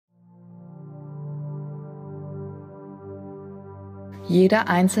Jeder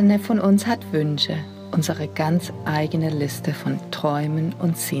einzelne von uns hat Wünsche, unsere ganz eigene Liste von Träumen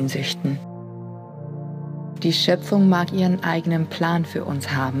und Sehnsüchten. Die Schöpfung mag ihren eigenen Plan für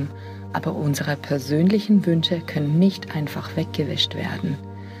uns haben, aber unsere persönlichen Wünsche können nicht einfach weggewischt werden.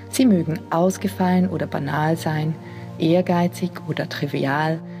 Sie mögen ausgefallen oder banal sein, ehrgeizig oder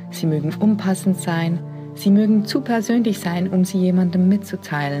trivial, sie mögen unpassend sein, sie mögen zu persönlich sein, um sie jemandem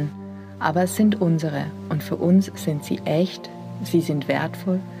mitzuteilen. Aber es sind unsere und für uns sind sie echt, sie sind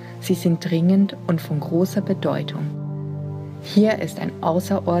wertvoll, sie sind dringend und von großer Bedeutung. Hier ist ein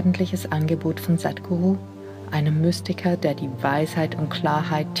außerordentliches Angebot von Sadhguru, einem Mystiker, der die Weisheit und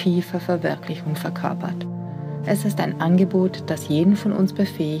Klarheit tiefer Verwirklichung verkörpert. Es ist ein Angebot, das jeden von uns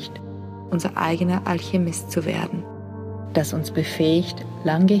befähigt, unser eigener Alchemist zu werden, das uns befähigt,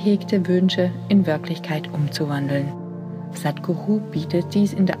 lang gehegte Wünsche in Wirklichkeit umzuwandeln. Sadhguru bietet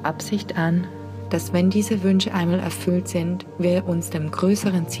dies in der Absicht an, dass wenn diese Wünsche einmal erfüllt sind, wir uns dem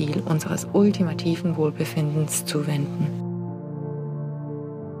größeren Ziel unseres ultimativen Wohlbefindens zuwenden.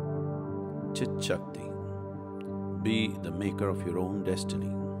 Chit Shakti. Be the maker of your own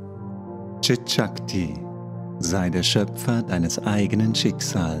destiny. Chit Shakti. Sei der Schöpfer deines eigenen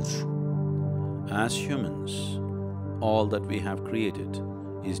Schicksals. As humans, all that we have created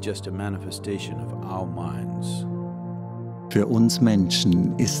is just a manifestation of our minds. Für uns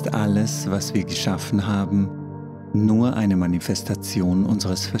Menschen ist alles, was wir geschaffen haben, nur eine Manifestation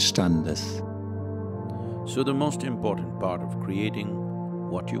unseres Verstandes. So the most important part of creating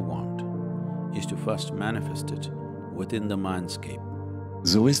what you want is to first manifest it within the mindscape.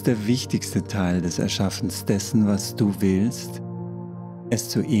 So ist der wichtigste Teil des Erschaffens dessen, was du willst, es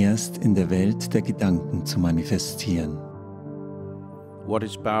zuerst in der Welt der Gedanken zu manifestieren. What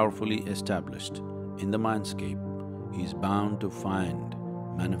is powerfully established in the mindscape is bound to find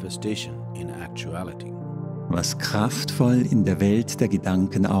manifestation in actuality. Was kraftvoll in der Welt der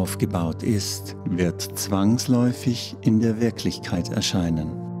Gedanken aufgebaut ist, wird zwangsläufig in der Wirklichkeit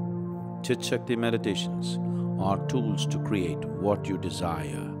erscheinen. Chit Shakti meditations are tools to create what you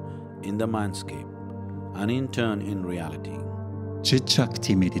desire in the mindscape and in turn in reality. Chit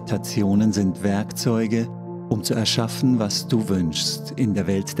Shakti Meditationen sind Werkzeuge, um zu erschaffen, was du wünschst, in der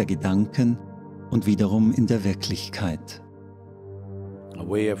Welt der Gedanken und wiederum in der Wirklichkeit. A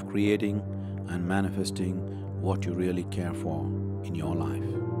way of creating and manifesting what you really care for in your life.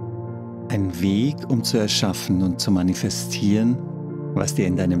 Ein Weg, um zu erschaffen und zu manifestieren, was dir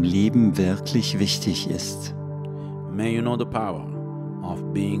in deinem Leben wirklich wichtig ist. May you know the power of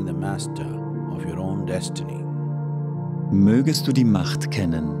being the master of your own destiny. Mögest du die Macht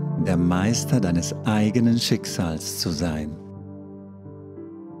kennen, der Meister deines eigenen Schicksals zu sein.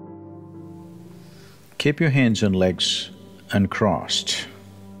 Keep your hands and legs uncrossed.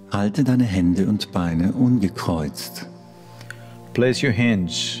 Halte deine Hände und Beine ungekreuzt. Place your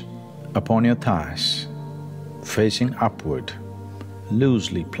hands upon your thighs, facing upward,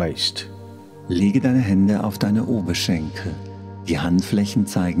 loosely placed. Lege deine Hände auf deine Oberschenkel. Die Handflächen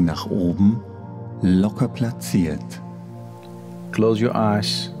zeigen nach oben, locker platziert. Close your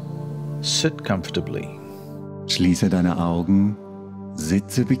eyes, sit comfortably. Schließe deine Augen,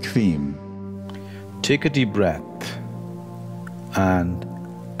 sitze bequem. Take a deep breath and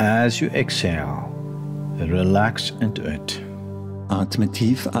as you exhale, relax into it. Atme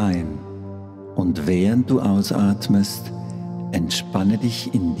tief ein und während du ausatmest, entspanne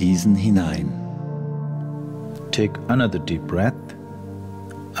dich in diesen hinein. Take another deep breath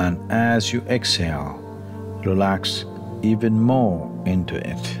and as you exhale, relax even more into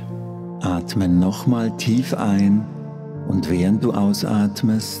it. Atme nochmal tief ein und während du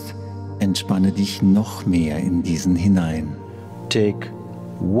ausatmest, entspanne dich noch mehr in diesen hinein. Take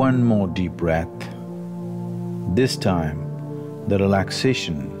one more deep breath. This time, the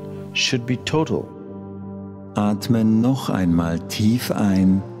relaxation should be total. Atme noch einmal tief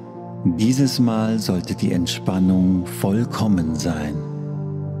ein. Dieses Mal sollte die Entspannung vollkommen sein.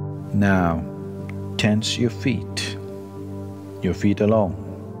 Now, tense your feet alone.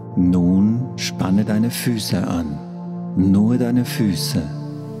 Nun spanne deine Füße an. Nur deine Füße.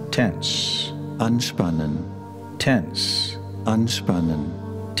 Tense. Anspannen. Tense. Anspannen.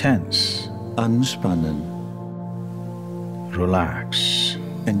 Tense. Anspannen. Relax.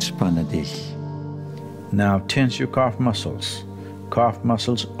 Entspanne dich. Now tense your calf muscles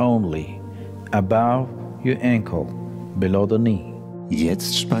only, above your ankle, below the knee.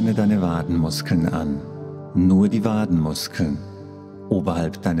 Jetzt spanne deine Wadenmuskeln an. Nur die Wadenmuskeln.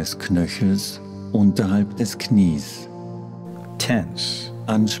 Oberhalb deines Knöchels, unterhalb des Knies. Tense.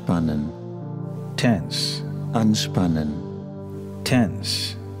 Anspannen. Tense. Anspannen.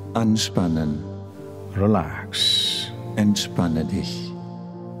 Tense. Anspannen. Relax. Entspanne dich.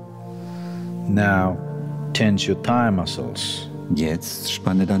 Now tense your thigh muscles. Jetzt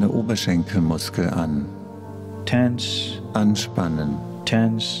spanne deine Oberschenkelmuskel an. Tense, Anspannen,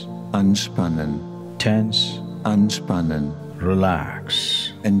 tense, anspannen, tense, anspannen.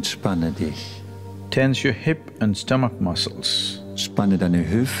 relax. Entspanne dich. Tense your hip and stomach muscles. Spanne deine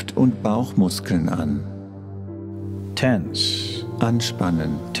Hüft- und Bauchmuskeln an. Tense,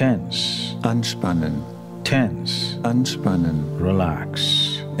 Anspannen, tense, anspannen, tense, anspannen.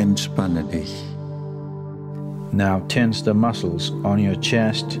 relax. Entspanne dich. Now tense the muscles on your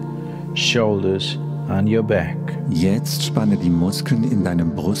chest, shoulders and your back. Jetzt spanne die Muskeln in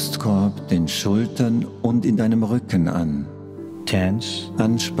deinem Brustkorb, den Schultern und in deinem Rücken an. Tense,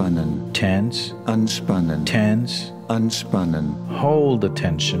 Anspannen, tense, anspannen, tense. anspannen. Hold the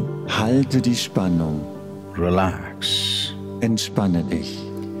tension. Halte die Spannung. Relax. Entspanne dich.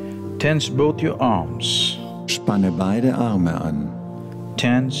 Tense both your arms. Spanne beide Arme an.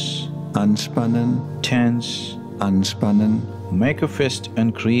 Tense, Anspannen, tense. anspannen. Make a fist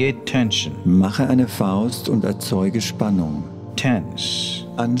and create tension. Mache eine Faust und erzeuge Spannung. Tense,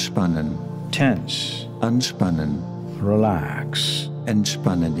 Anspannen, tense. anspannen. Relax.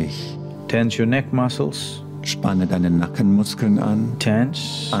 Entspanne dich. Tense your neck muscles. Spanne deine Nackenmuskeln an.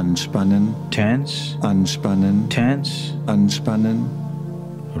 Tense, Anspannen, tense, anspannen, tense. anspannen.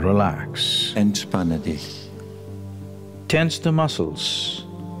 Relax. Entspanne dich. Tense the muscles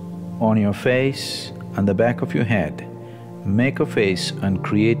on your face and the back of your head. Make a face and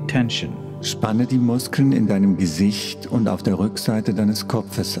create tension. Spanne die Muskeln in deinem Gesicht und auf der Rückseite deines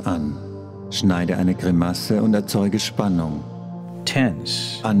Kopfes an. Schneide eine Grimasse und erzeuge Spannung.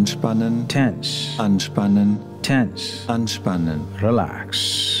 Tense, Anspannen, tense, anspannen, tense. anspannen.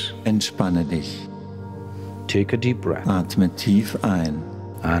 Relax. Entspanne dich. Take a deep breath. Atme tief ein.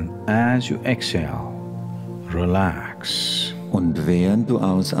 And as you exhale, relax. Und während du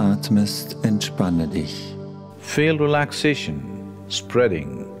ausatmest, entspanne dich. Feel relaxation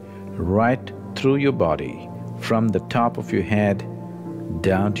spreading right through your body, from the top of your head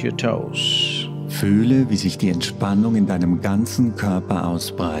down to your toes. Fühle, wie sich die Entspannung in deinem ganzen Körper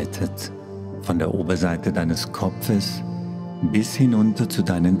ausbreitet, von der Oberseite deines Kopfes bis hinunter zu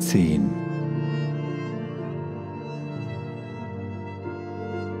deinen Zehen.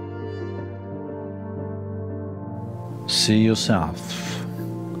 See yourself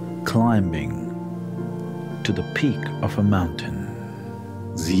climbing to the peak of a mountain.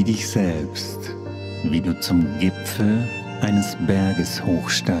 Sieh dich selbst, wie du zum Gipfel eines Berges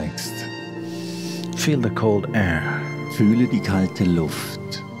hochsteigst. Feel the cold air, Fühle die kalte Luft.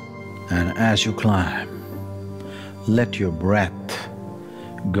 and as you climb, let your breath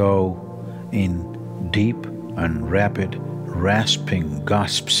go in deep and rapid rasping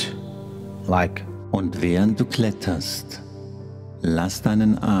gasps, like Und während du kletterst, lass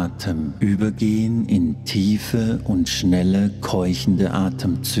deinen Atem übergehen in tiefe und schnelle, keuchende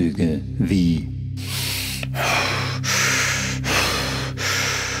Atemzüge, wie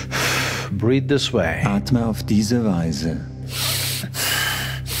breathe this way. Atme auf diese Weise.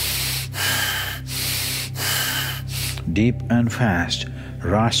 Deep and fast,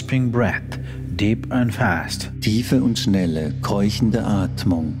 rasping breath, deep and fast. Tiefe und schnelle, keuchende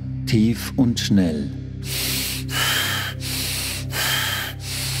Atmung, tief und schnell.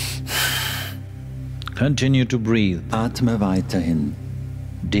 Continue to breathe, Atme weiterhin,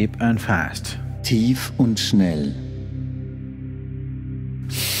 deep and fast. tief und schnell.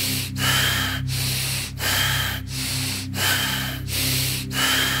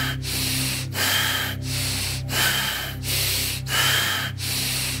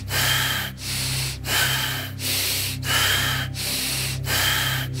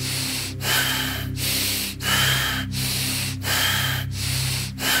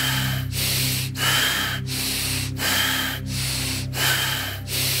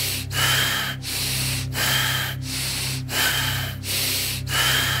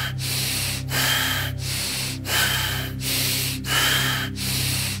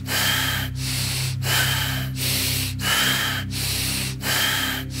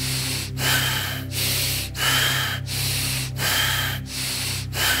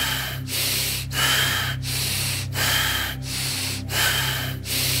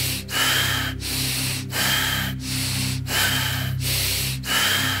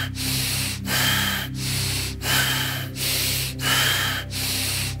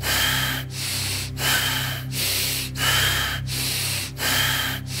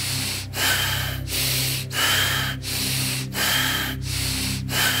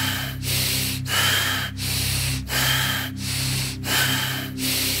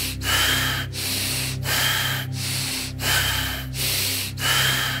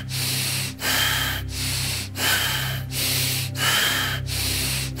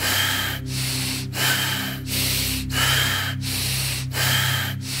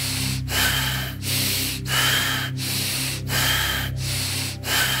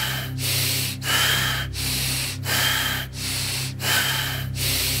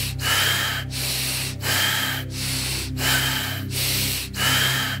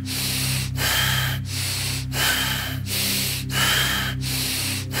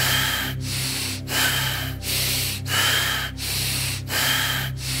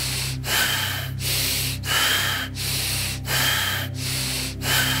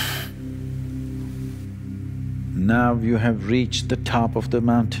 Now you have reached the top of the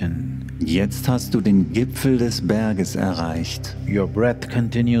mountain. Jetzt hast du den Gipfel des Berges erreicht. Your breath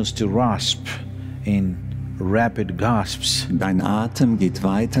continues to rasp in rapid gasps. Dein Atem geht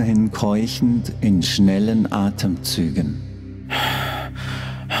weiterhin keuchend in schnellen Atemzügen.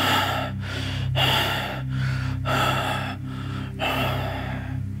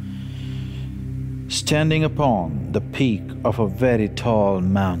 Standing upon the peak of a very tall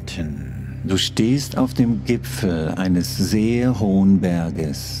mountain. Du stehst auf dem Gipfel eines sehr hohen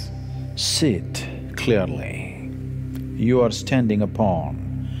Berges. Sit clearly. You are standing upon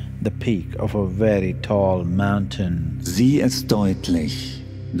the peak of a very tall mountain. Sieh es deutlich.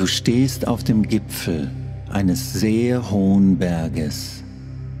 Du stehst auf dem Gipfel eines sehr hohen Berges.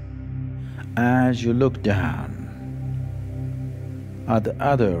 As you look down at the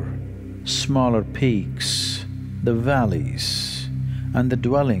other smaller peaks, the valleys, and the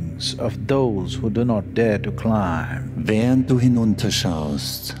dwellings of those who do not dare to climb. Während du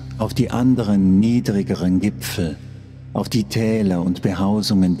hinunterschaust auf die anderen niedrigeren Gipfel, auf die Täler und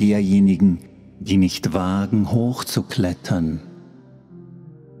Behausungen derjenigen, die nicht wagen, hochzuklettern.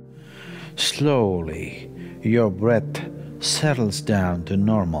 Slowly, your breath settles down to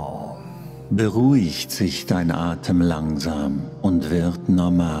normal. Beruhigt sich dein Atem langsam und wird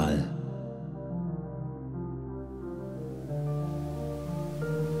normal.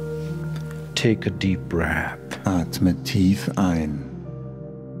 Take a deep breath. Atme tief ein.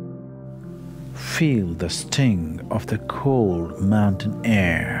 Feel the sting of the cold mountain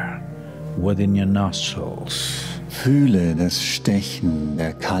air within your nostrils. Fühle das Stechen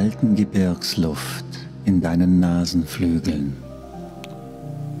der kalten Gebirgsluft in deinen Nasenflügeln.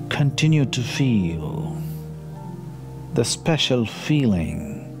 Continue to feel the special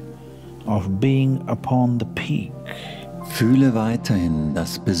feeling of being upon the peak. Fühle weiterhin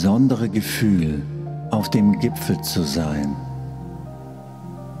das besondere Gefühl, auf dem Gipfel zu sein.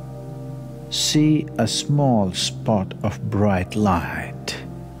 See a small spot of bright light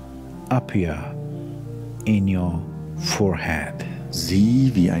appear in your forehead.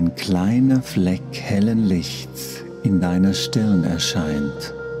 Sieh, wie ein kleiner Fleck hellen Lichts in deiner Stirn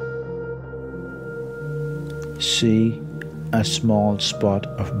erscheint. See a small spot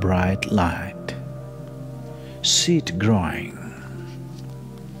of bright light. See it growing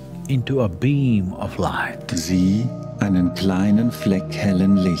into a beam of light. Sieh einen kleinen Fleck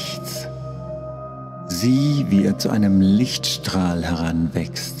hellen Lichts. Sieh, wie er zu einem Lichtstrahl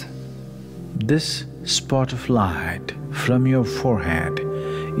heranwächst. This spot of light from your forehead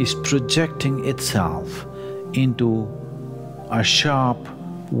is projecting itself into a sharp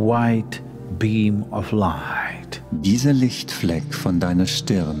white beam of light. Dieser Lichtfleck von deiner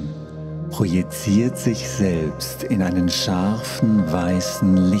Stirn projiziert sich selbst in einen scharfen,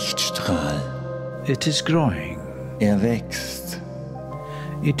 weißen Lichtstrahl. It is growing. Er wächst.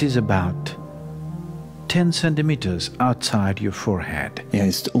 It is about 10 centimeters outside your forehead. Er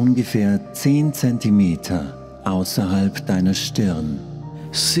ist ungefähr 10 Zentimeter außerhalb deiner Stirn.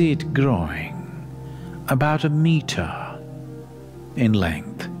 See it growing about a meter in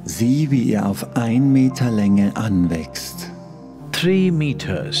length. Sieh, wie er auf 1 Meter Länge anwächst. 3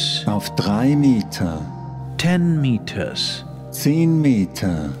 meters, Auf 3 Meter, 10 meters, 10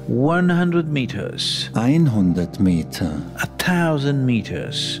 Meter, 100 meters, 100 Meter, 1,000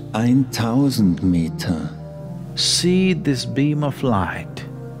 meters. 1000 Meter. See this beam of light,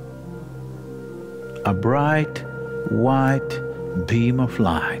 a bright white beam of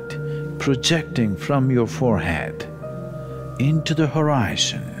light projecting from your forehead into the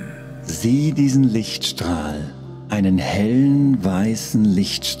horizon. Sieh diesen Lichtstrahl, einen hellen weißen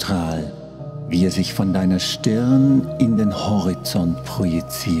Lichtstrahl, wie er sich von deiner Stirn in den Horizont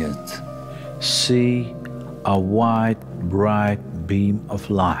projiziert. See a white, bright beam of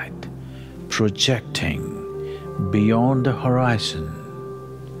light projecting beyond the horizon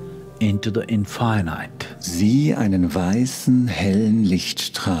into the infinite. Sieh einen weißen, hellen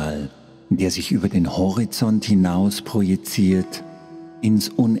Lichtstrahl, der sich über den Horizont hinaus projiziert ins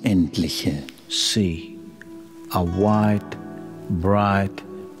Unendliche. See a white, bright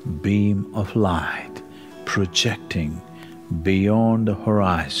beam of light projecting beyond the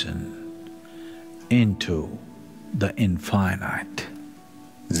horizon into the infinite.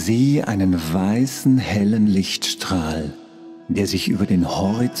 Sieh einen weißen, hellen Lichtstrahl, der sich über den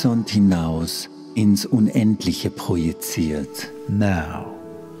Horizont hinaus ins Unendliche projiziert. Now,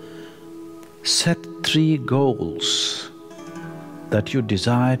 set 3 goals that you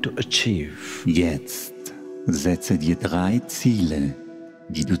desire to achieve. Jetzt setze dir 3 Ziele,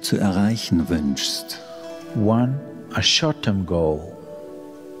 die du zu erreichen wünschst. 1, a short-term goal.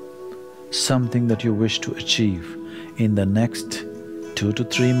 something that you wish to achieve in the next 2 to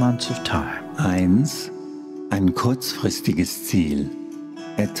 3 months of time. 1. Ein kurzfristiges Ziel.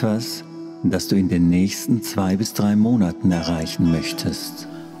 Etwas, das du in den nächsten 2 bis 3 Monaten erreichen möchtest.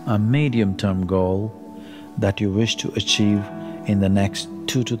 A medium-term goal that you wish to achieve in the next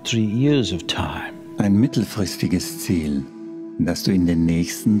 2 to 3 years of time. Ein mittelfristiges Ziel, das du in den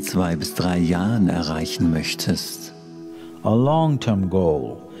nächsten 2 bis 3 Jahren erreichen möchtest. A long-term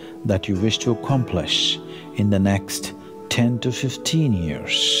goal that you wish to accomplish in the next 10 to 15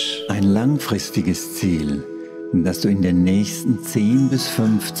 years. Ein langfristiges Ziel, das du in den nächsten 10 bis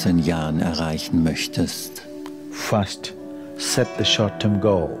 15 Jahren erreichen möchtest. First, set the short-term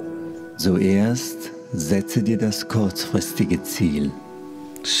goal. Zuerst setze dir das kurzfristige Ziel.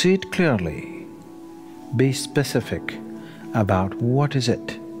 See it clearly. Be specific about what is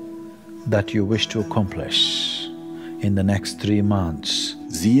it that you wish to accomplish in the next 3 months.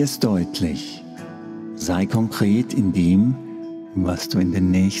 Sieh es deutlich. Sei konkret in dem, was du in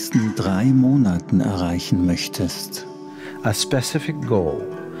den nächsten 3 Monaten erreichen möchtest. A specific goal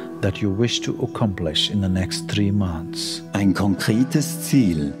that you wish to accomplish in the next 3 months. Ein konkretes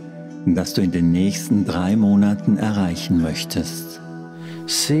Ziel, das du in den nächsten 3 Monaten erreichen möchtest.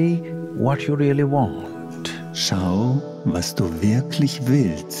 See what you really want. Schau, was du wirklich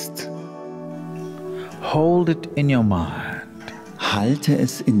willst. Hold it in your mind. Halte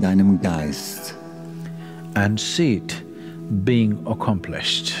es in deinem Geist. And see it being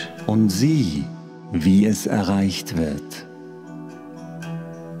accomplished. Und sieh, wie es erreicht wird.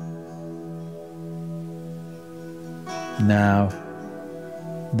 Now,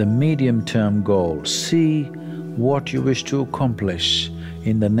 the medium-term goal. See what you wish to accomplish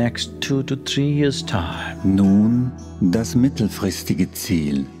in the next 2 to 3 years' time. Nun das mittelfristige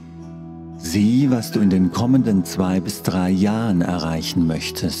Ziel. Sieh, was du in den kommenden 2 bis 3 Jahren erreichen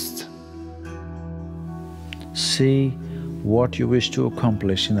möchtest. See what you wish to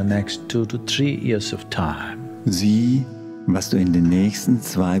accomplish in the next 2 to 3 years of time. Sieh, was du in den nächsten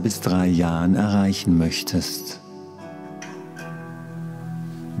 2 bis 3 Jahren erreichen möchtest.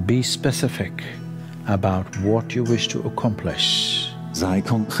 Be specific about what you wish to accomplish. Sei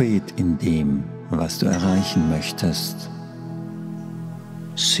konkret in dem, was du erreichen möchtest.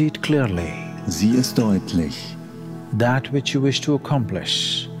 See it clearly. Sieh es deutlich. That which you wish to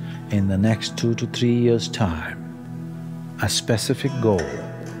accomplish in the next 2 to 3 years' time. A specific goal.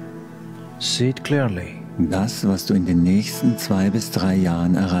 See it clearly. Das, was du in den nächsten 2 bis 3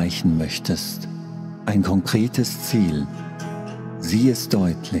 Jahren erreichen möchtest. Ein konkretes Ziel. Sieh es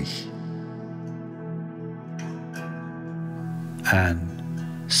deutlich. And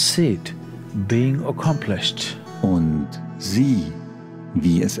see it being accomplished. Und sieh,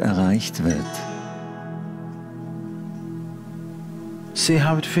 wie es erreicht wird. See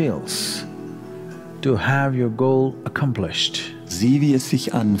how it feels to have your goal accomplished. Sieh, wie es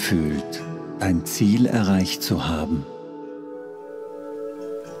sich anfühlt, dein Ziel erreicht zu haben.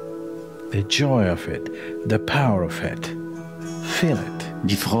 The joy of it, the power of it. Feel it.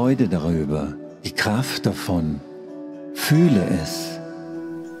 Die Freude darüber, die Kraft davon. Fühle es.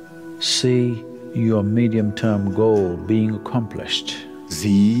 See your medium-term goal being accomplished.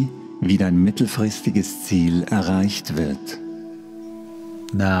 Sieh, wie dein mittelfristiges Ziel erreicht wird.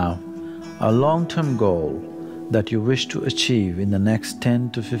 Now, a long-term goal that you wish to achieve in the next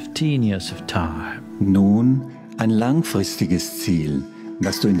 10 to 15 years of time. Nun ein langfristiges Ziel,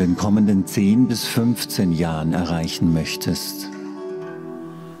 das du in den kommenden 10 bis 15 Jahren erreichen möchtest.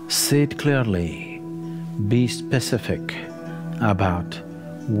 See it clearly. Be specific about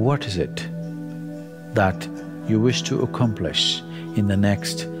what is it that you wish to accomplish in the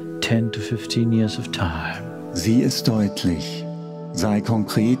next 10 to 15 years of time. Sieh es deutlich. Sei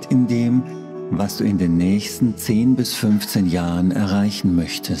konkret in dem, was du in den nächsten 10 bis 15 Jahren erreichen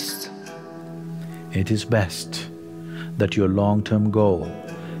möchtest. It is best that your long-term goal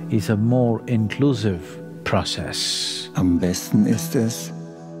is a more inclusive process. Am besten ist es,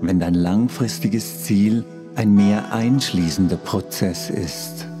 wenn dein langfristiges Ziel ein mehr einschließender Prozess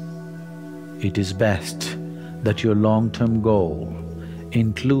ist. It is best that your long-term goal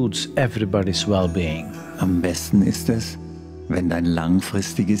includes everybody's well-being. Am besten ist es, wenn dein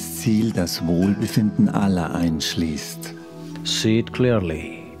langfristiges Ziel das Wohlbefinden aller einschließt. See it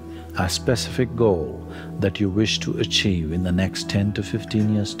clearly. A specific goal that you wish to achieve in the next 10 to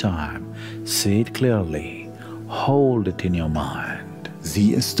 15 years' time. See it clearly. Hold it in your mind.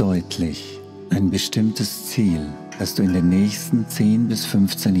 Sieh es deutlich. Ein bestimmtes Ziel, das du in den nächsten 10 bis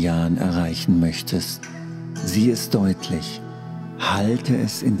 15 Jahren erreichen möchtest. Sieh es deutlich. Halte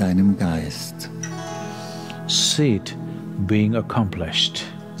es in deinem Geist. See it being accomplished.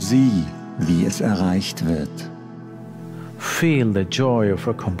 Sieh, wie es erreicht wird. Feel the joy of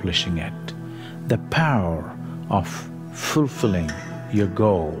accomplishing it, the power of fulfilling your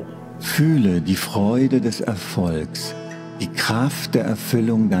goal. Fühle die Freude des Erfolgs, die Kraft der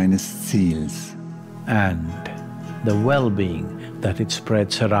Erfüllung deines Ziels. And the well-being that it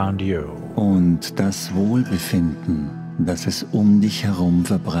spreads around you. Und das Wohlbefinden, das es dich herum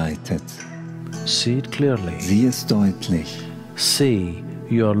verbreitet. See it clearly. Sieh es deutlich. See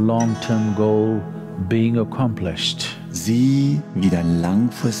your long-term goal being accomplished. Sieh, wie dein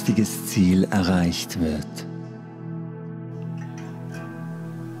langfristiges Ziel erreicht wird.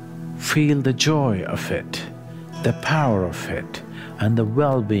 Feel the joy of it, the power of it, and the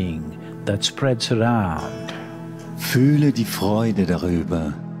well-being that spreads around. Fühle die Freude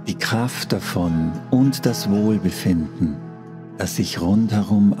darüber, die Kraft davon und das Wohlbefinden, das sich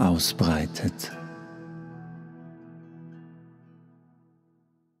rundherum ausbreitet.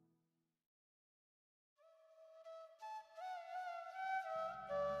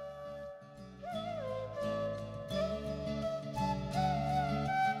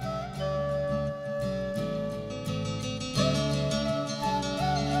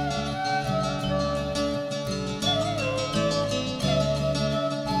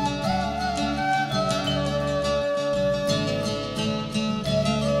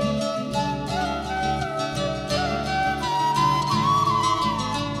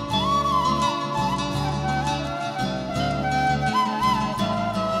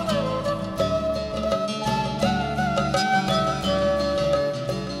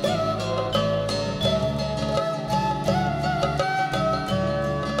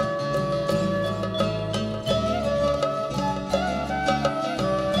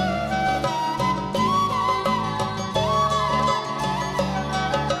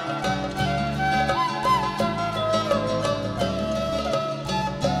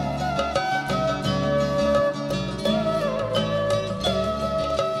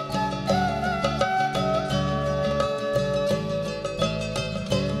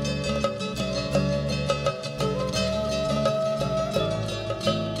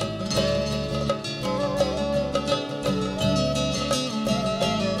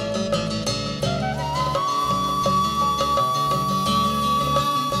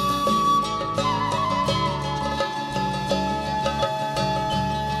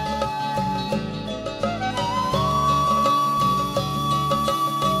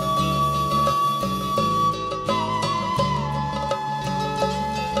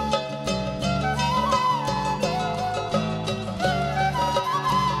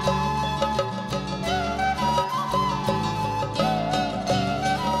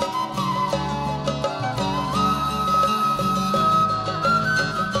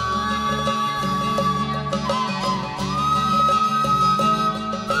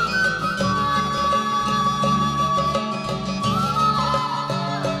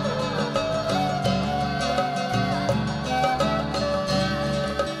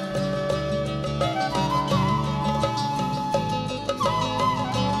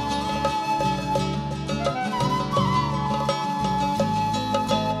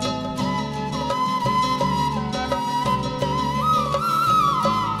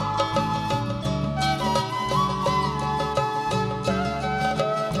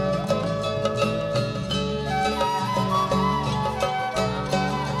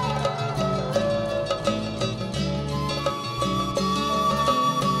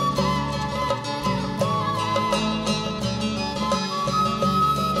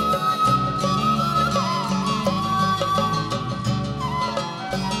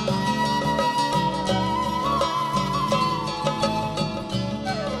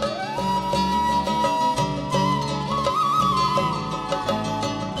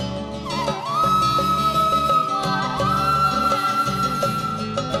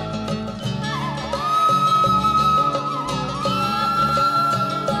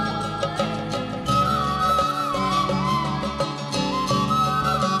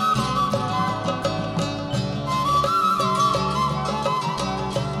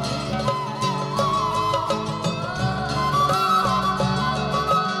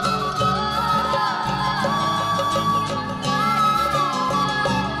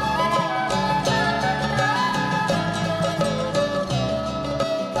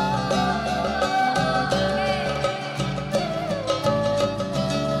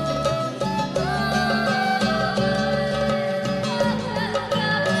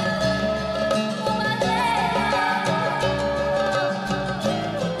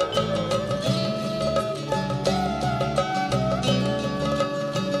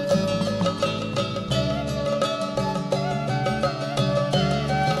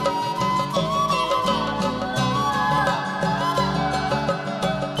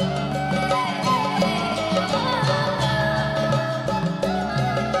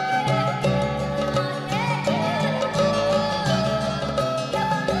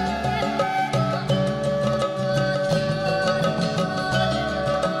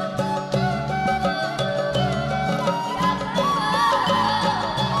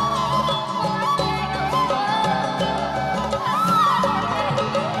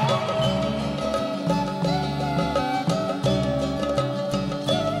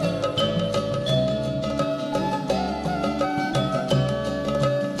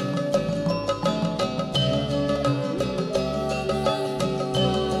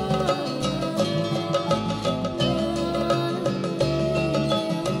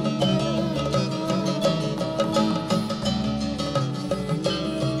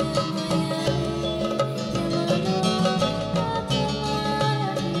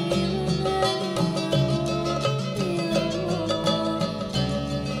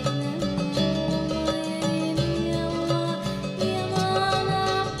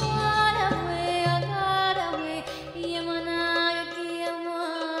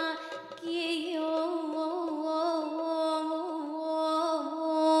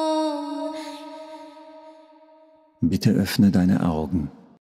 Bitte öffne deine Augen.